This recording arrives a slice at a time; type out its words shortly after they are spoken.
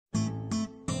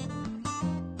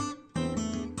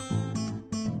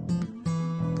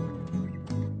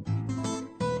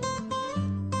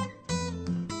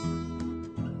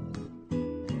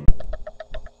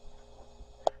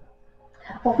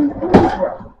Welcome to Fetch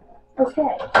Referal.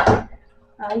 Okay,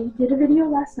 I did a video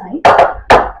last night.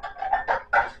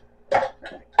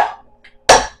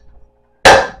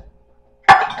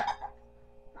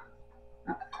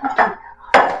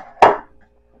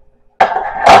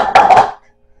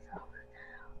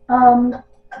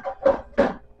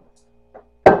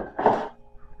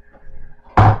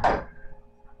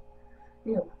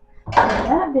 In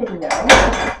that video,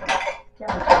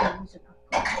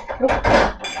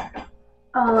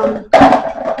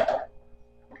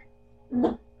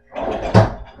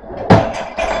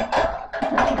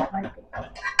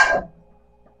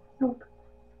 nope,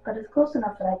 but it's close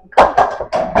enough that I can cut it.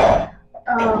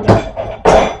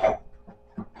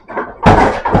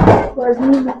 Was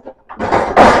me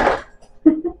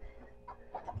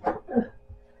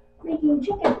making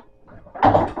chicken.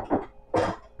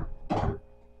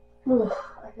 Ugh,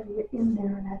 I gotta get in there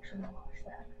and actually wash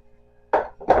that.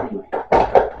 Anyway.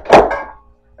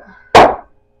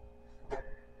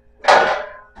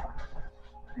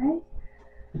 Right.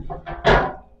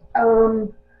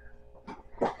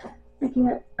 Making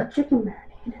a chicken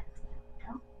marinade.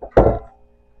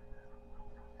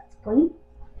 That's clean.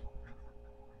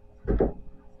 It's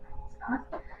not.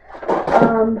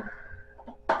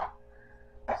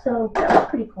 So that's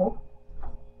pretty cool.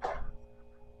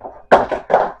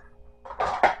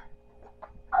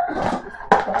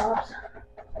 Bobs.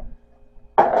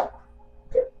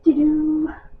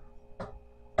 Do-do-do.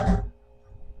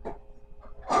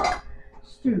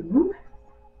 Stew.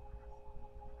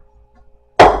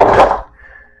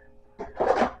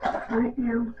 Right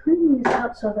now, I'm cleaning this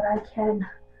out so that I can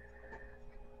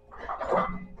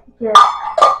get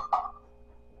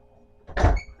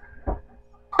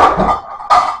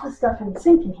the stuff in the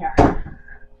sink in here.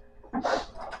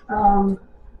 And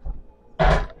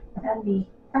the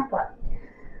crock-pot.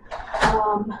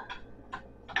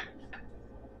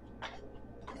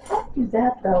 Don't do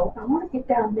that though. I want to get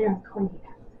down there and clean.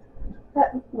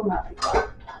 That will not be fun.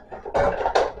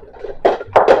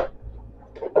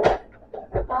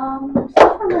 So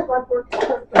far my blood work is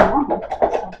perfectly normal,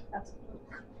 so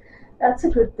that's a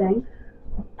good thing.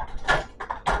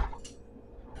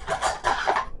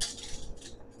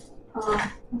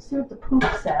 Let's see what the poop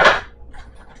says.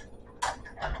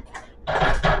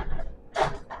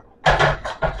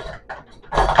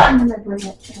 I'm gonna bring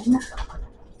it in.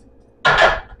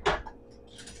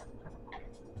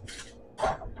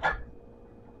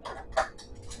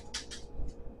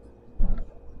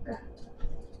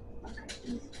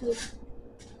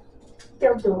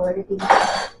 They'll do it again.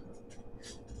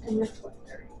 And this one's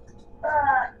dirty.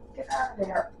 Get out of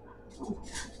there. Oh my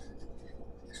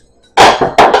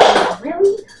God.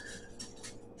 Really?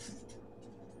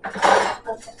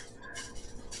 Okay.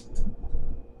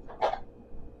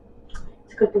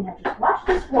 It's a good thing I just washed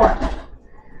this floor.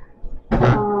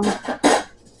 How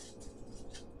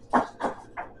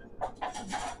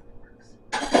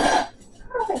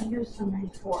do I use so many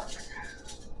forks?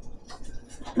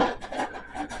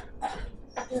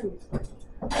 Seriously.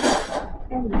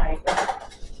 Anyway.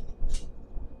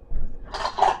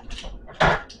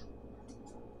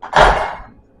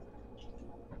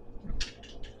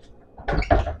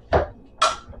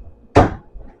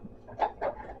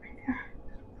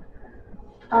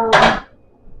 Alright.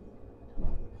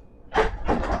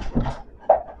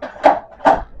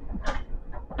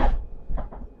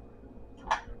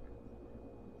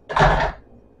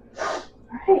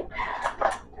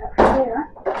 There.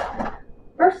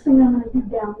 First thing I'm going to do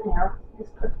down there is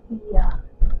put the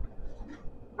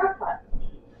crock-pot.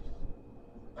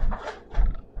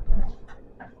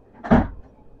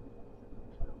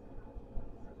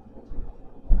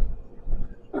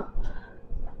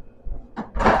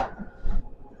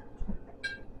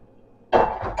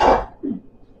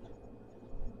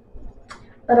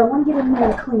 But I want to get it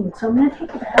really clean, so I'm going to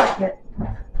take the basket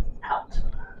out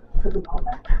for the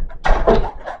moment.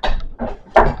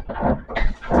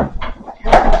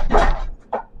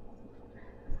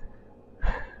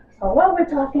 So while we're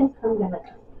talking, I'm going to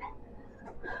clean.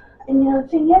 And the other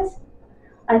thing is,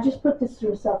 I just put this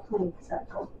through a self-cleaning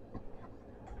cycle.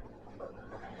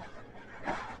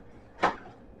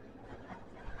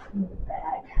 In the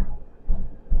bag.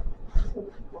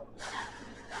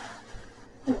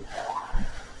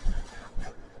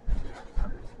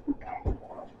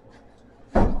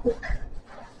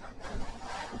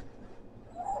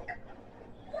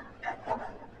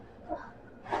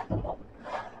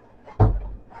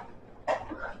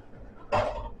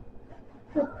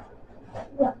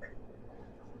 Look.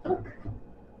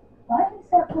 Why is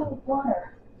that full of water?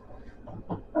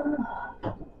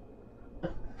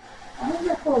 Why is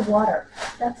that full of water?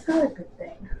 That's not a good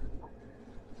thing.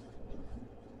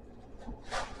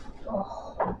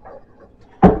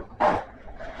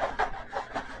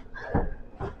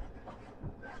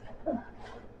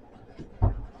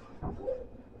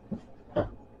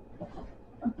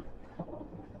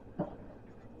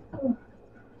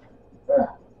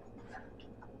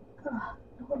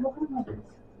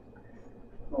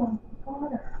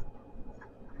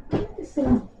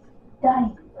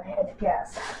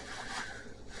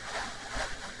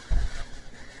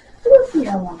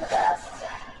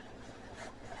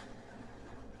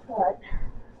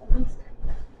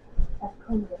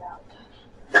 cleaned it out.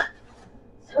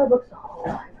 So it looks a whole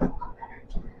lot better.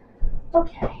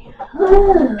 Okay.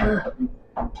 Oh my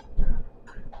God.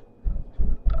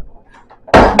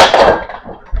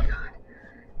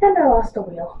 And I lost a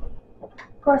wheel.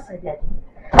 Of course I did.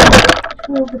 Which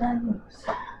wheel did I lose?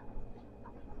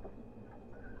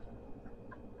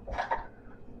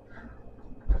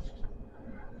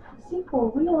 I see 4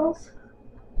 wheels.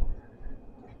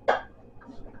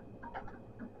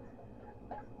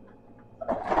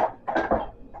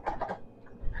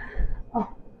 Oh,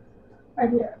 right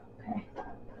here. Okay.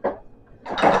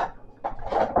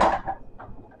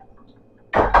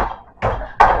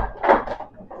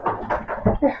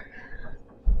 There.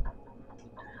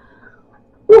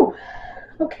 Ooh.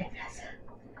 Okay, guys.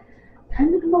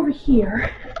 Time to come over here.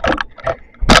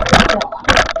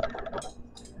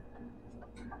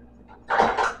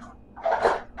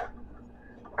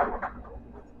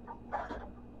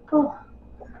 Oh.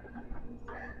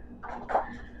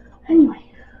 Anyway.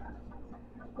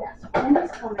 Yeah, so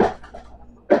Andy's coming.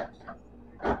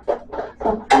 So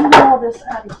I'm going to get all this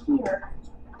out of here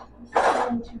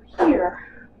into here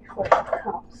before she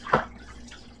comes.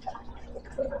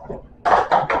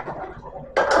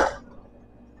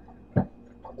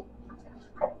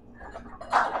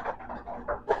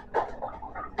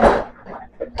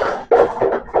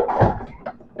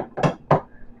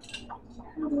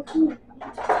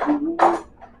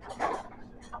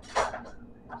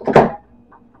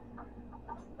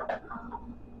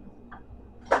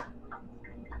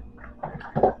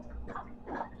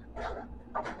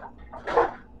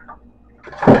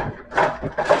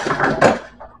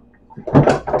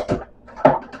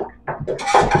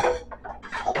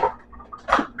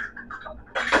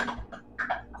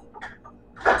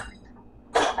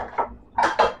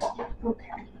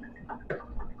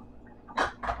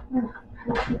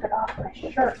 Keep it off my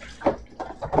shirt.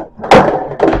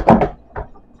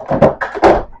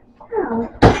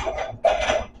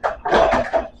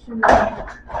 Now,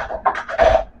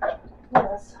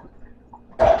 yes.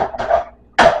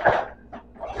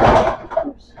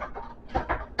 Oops.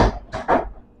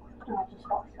 I'll just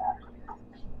wash that.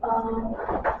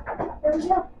 There we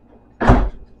go.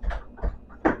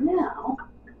 Now,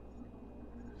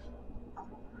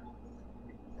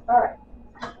 all right.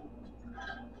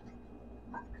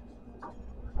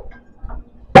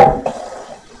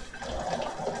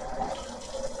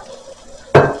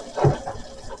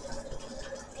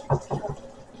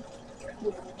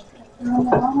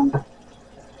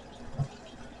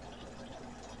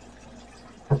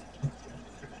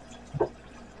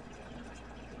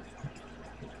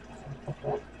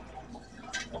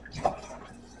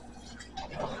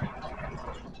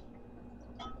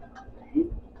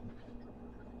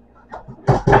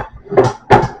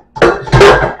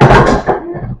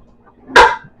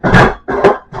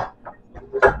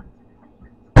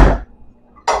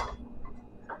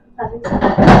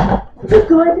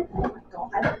 Good.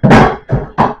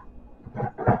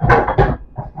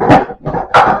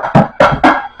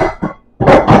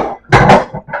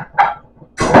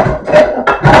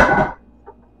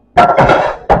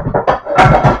 Oh my God.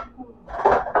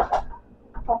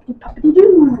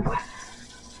 Poppity-doo.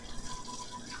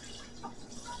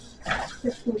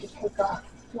 Just need to take off.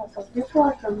 Yes, a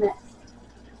dishwasher mitt.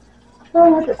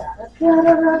 Oh, there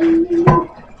we go.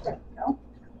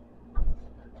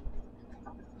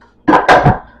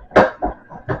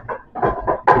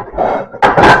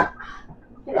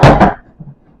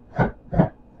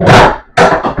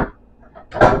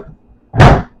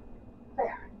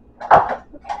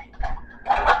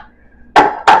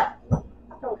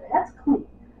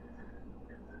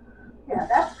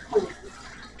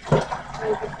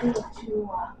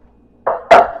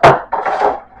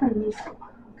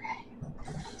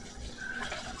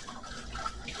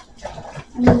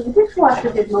 The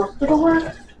dishwasher did most of the work.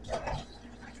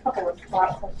 A couple of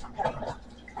spots I had to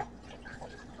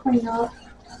clean up.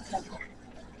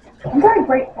 I'm very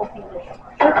grateful for the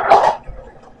dishwasher.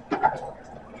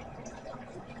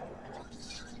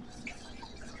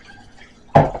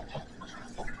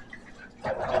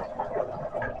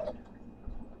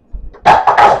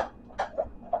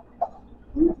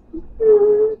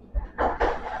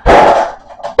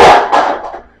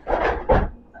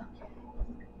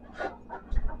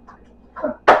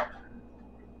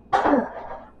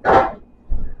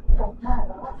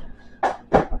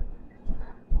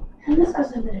 And this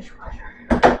goes in the dishwasher.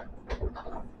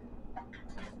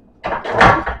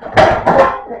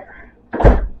 There.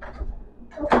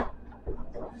 Oh,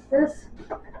 this,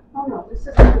 oh no, this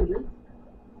is clean.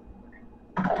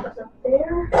 That goes up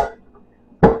there.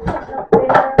 Goes up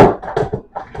there.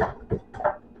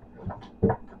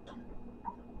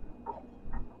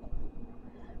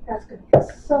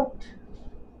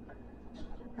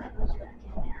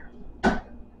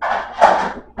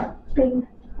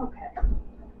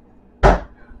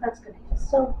 That's gonna get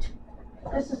soaked.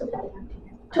 This is a bad empty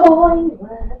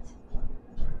toilet.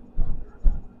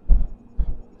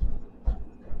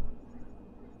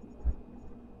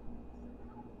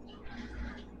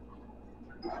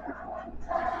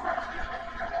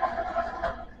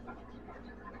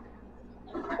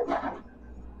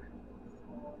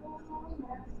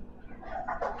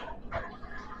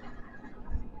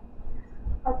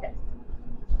 Okay.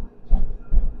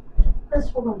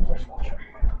 This will go in the dishwasher.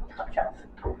 Top shelf.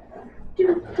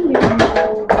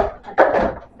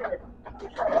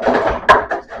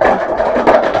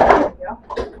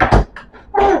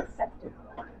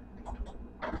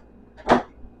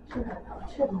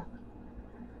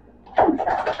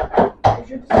 Because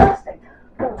you're disgusting.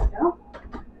 There we go.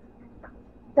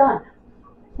 Done.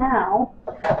 Now,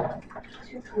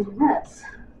 to clean this.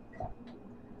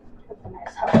 Put the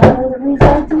nice hot water that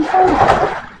resides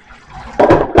inside.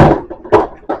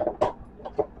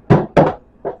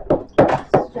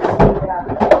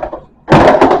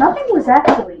 Nothing was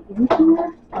actually in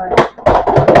here, but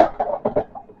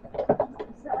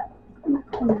what's that?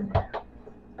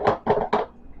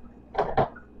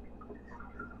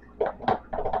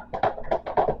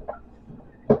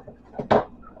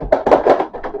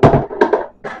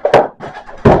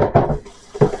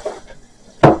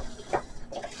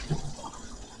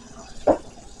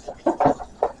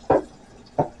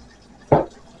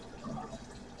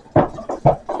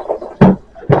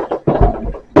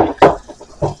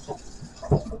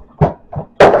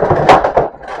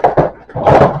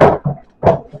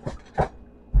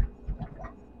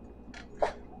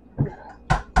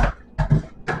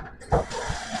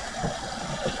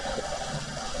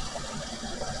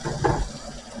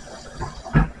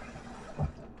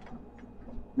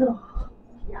 Oh,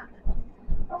 yeah.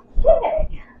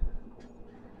 Okay.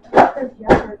 There's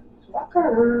your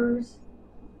suckers.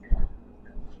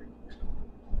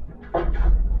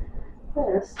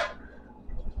 This.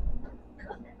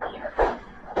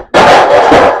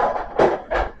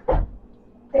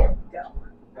 There we go.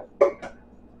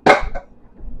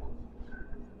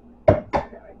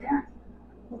 Right there.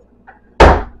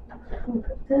 We'll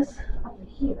put this over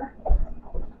here.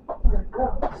 Where it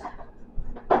goes.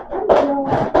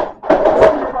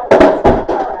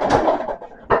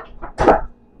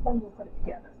 Then we'll put it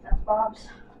together. That's Bob's.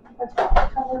 That's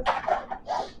Bob's color.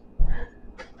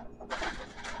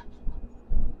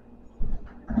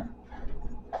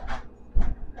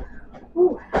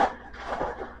 Ooh.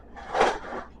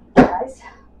 Guys,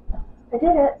 I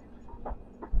did it.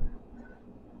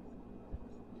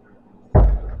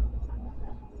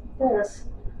 This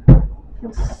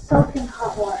can soak in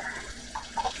hot water.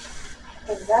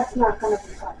 Because that's not going to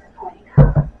be fun to clean.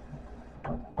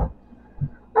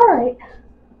 Alright,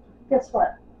 guess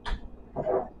what?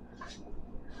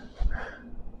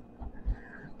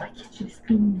 My kitchen is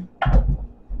clean.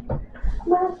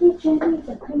 My kitchen is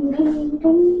a clean, clean,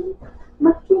 clean.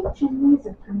 My kitchen is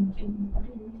a clean, clean,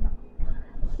 clean.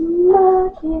 My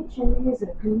kitchen is a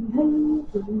clean, clean,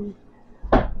 clean.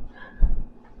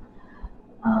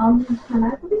 And I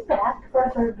will be back for a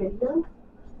third video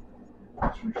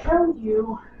to show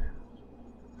you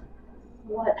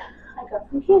what I got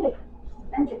from Kitty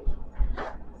and Jake.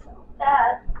 So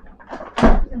that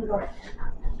is going to go right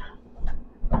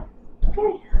there.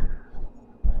 Okay.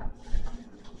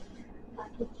 My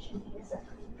kitchen is a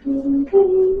clean,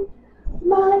 clean.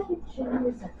 My kitchen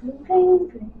is a clean, clean,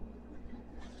 clean.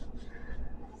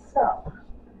 So.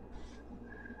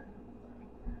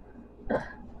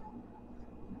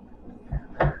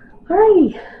 Alrighty.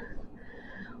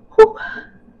 Whew.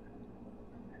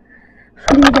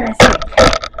 What do you guys think?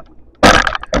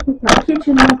 My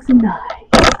kitchen looks nice.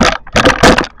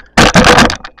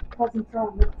 Wasn't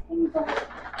on the table.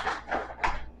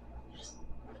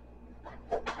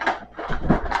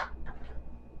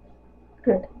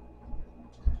 Good.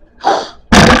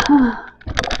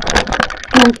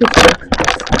 My kitchen looks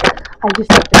nice. I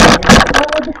just have to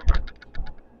get it.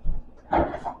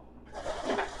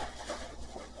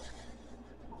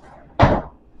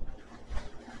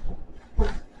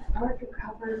 Larger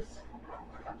covers.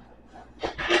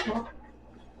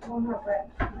 One more bread.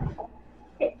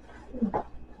 Okay.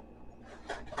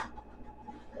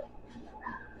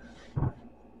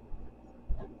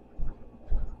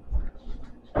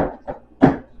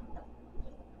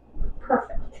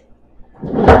 Perfect.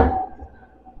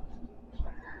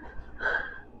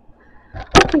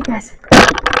 Okay, guys.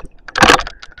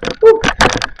 Woo.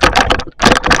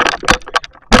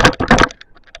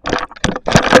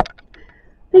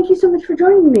 Thank you so much for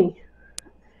joining me.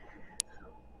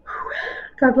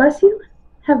 God bless you.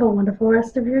 Have a wonderful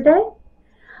rest of your day.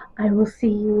 I will see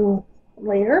you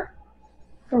later.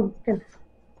 Oh goodness.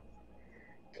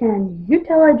 Can you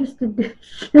tell I just did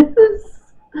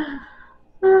dishes?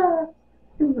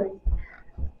 Anyway.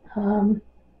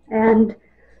 And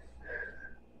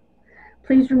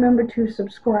please remember to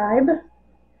subscribe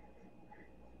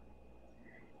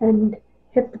and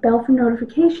hit the bell for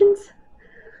notifications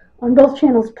on both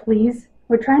channels, please.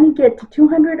 We're trying to get to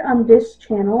 200 on this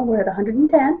channel. We're at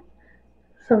 110,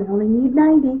 so we only need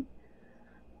 90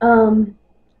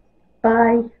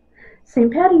 by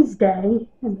St. Patty's Day,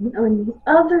 and on the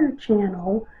other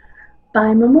channel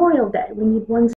by Memorial Day. We need one